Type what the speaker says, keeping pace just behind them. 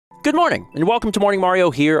Good morning, and welcome to Morning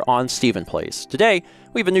Mario here on Stephen Plays. Today,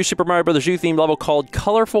 we have a new Super Mario Bros. U themed level called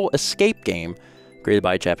Colorful Escape Game, created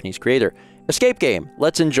by a Japanese creator. Escape Game,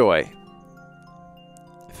 let's enjoy.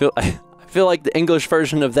 I feel like the English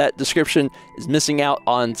version of that description is missing out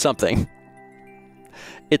on something.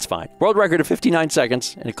 It's fine. World record of 59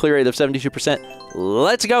 seconds and a clear rate of 72%.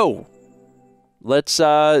 Let's go! Let's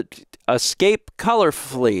escape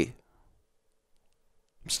colorfully.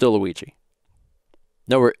 I'm still Luigi.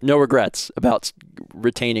 No regrets about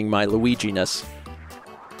retaining my Luigi-ness.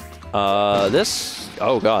 This...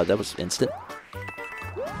 Oh god, that was instant.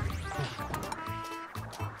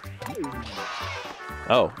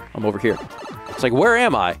 Oh, I'm over here. It's like, where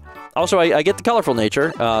am I? Also, I get the colorful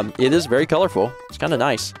nature. It is very colorful. It's kind of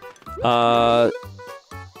nice. I'm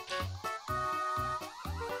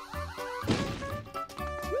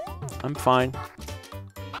fine.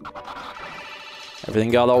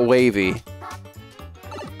 Everything got all wavy.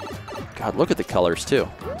 God, look at the colors, too.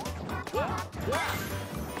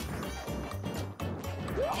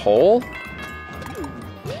 Hole?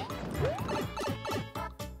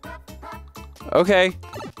 Okay.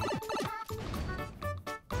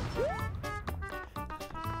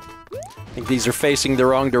 I think these are facing the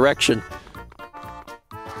wrong direction.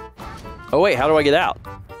 Oh, wait, how do I get out?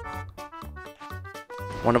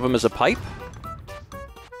 One of them is a pipe?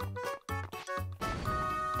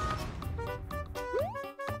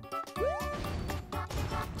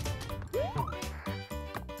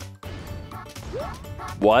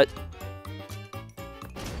 What?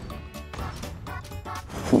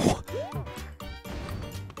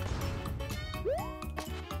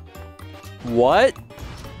 What?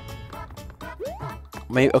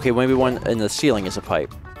 Maybe, okay, maybe one in the ceiling is a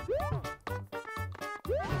pipe.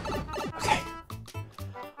 Okay.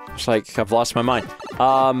 It's like I've lost my mind.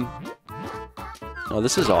 Oh,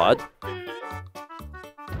 this is odd.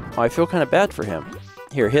 Oh, I feel kind of bad for him.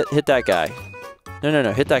 Here, hit that guy.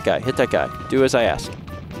 No, hit that guy. Hit that guy. Do as I ask.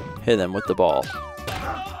 Hit him with the ball.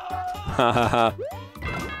 Ha ha ha.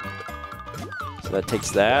 So that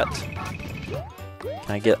takes that. Can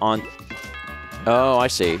I get on? Oh, I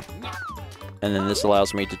see. And then this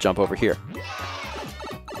allows me to jump over here.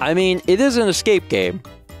 I mean, it is an escape game.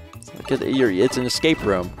 It's an escape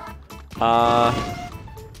room.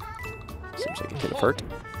 Seems like it could have hurt.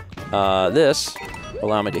 This will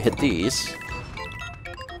allow me to hit these,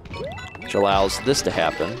 which allows this to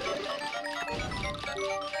happen.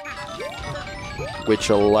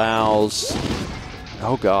 Which allows...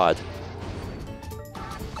 Oh, God.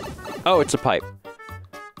 Oh, it's a pipe.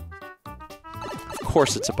 Of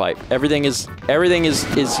course it's a pipe. Everything is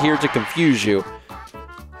here to confuse you.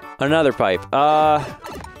 Another pipe.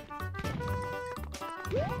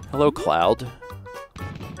 Hello, Cloud.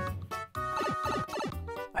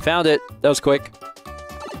 I found it. That was quick.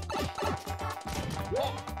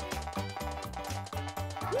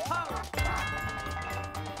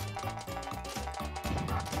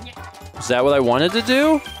 Is that what I wanted to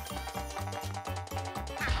do?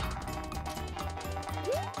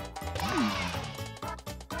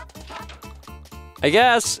 I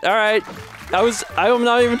guess. All right. I'm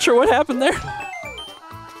not even sure what happened there.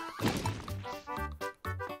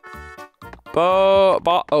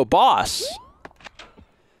 Oh, boss.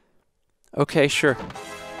 Okay, sure.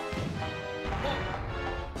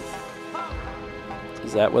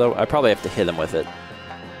 Is that what I probably have to hit him with it?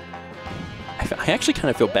 I actually kind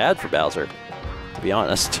of feel bad for Bowser, to be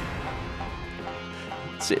honest.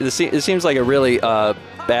 It seems like a really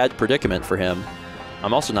bad predicament for him.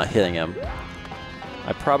 I'm also not hitting him.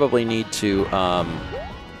 I probably need to...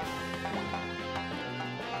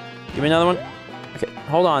 Give me another one? Okay,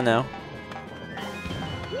 hold on now.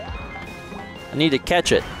 I need to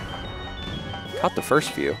catch it. Caught the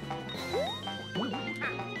first few.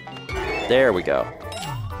 There we go.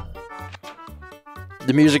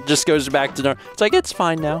 The music just goes back to normal. It's like, it's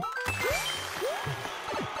fine now.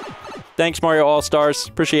 Thanks, Mario All-Stars.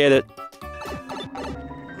 Appreciate it.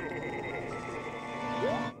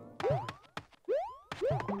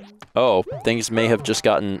 Oh, things may have just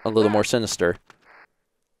gotten a little more sinister.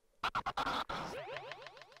 So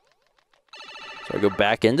I go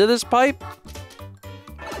back into this pipe?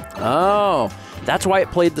 Oh, that's why it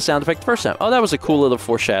played the sound effect the first time. Oh, that was a cool little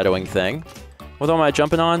foreshadowing thing. What am I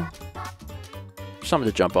jumping on? Something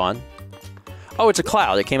to jump on. Oh, it's a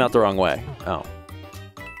cloud. It came out the wrong way. Oh.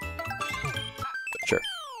 Sure.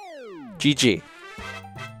 GG.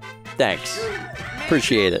 Thanks.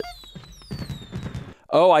 Appreciate it.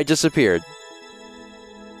 Oh, I disappeared.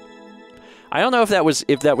 I don't know if that was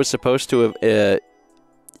supposed to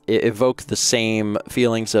evoke the same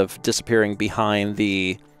feelings of disappearing behind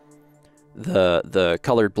the the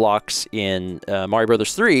colored blocks in Mario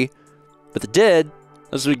Brothers 3, but it did.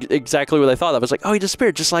 This was exactly what I thought. I was like, oh, he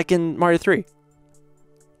disappeared, just like in Mario 3.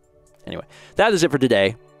 Anyway, that is it for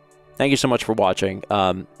today. Thank you so much for watching.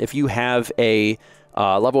 If you have a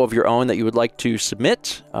level of your own that you would like to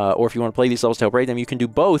submit, or if you want to play these levels to help rate them, you can do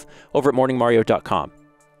both over at morningmario.com.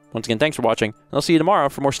 Once again, thanks for watching, and I'll see you tomorrow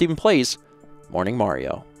for more Stephen Plays Morning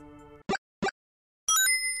Mario.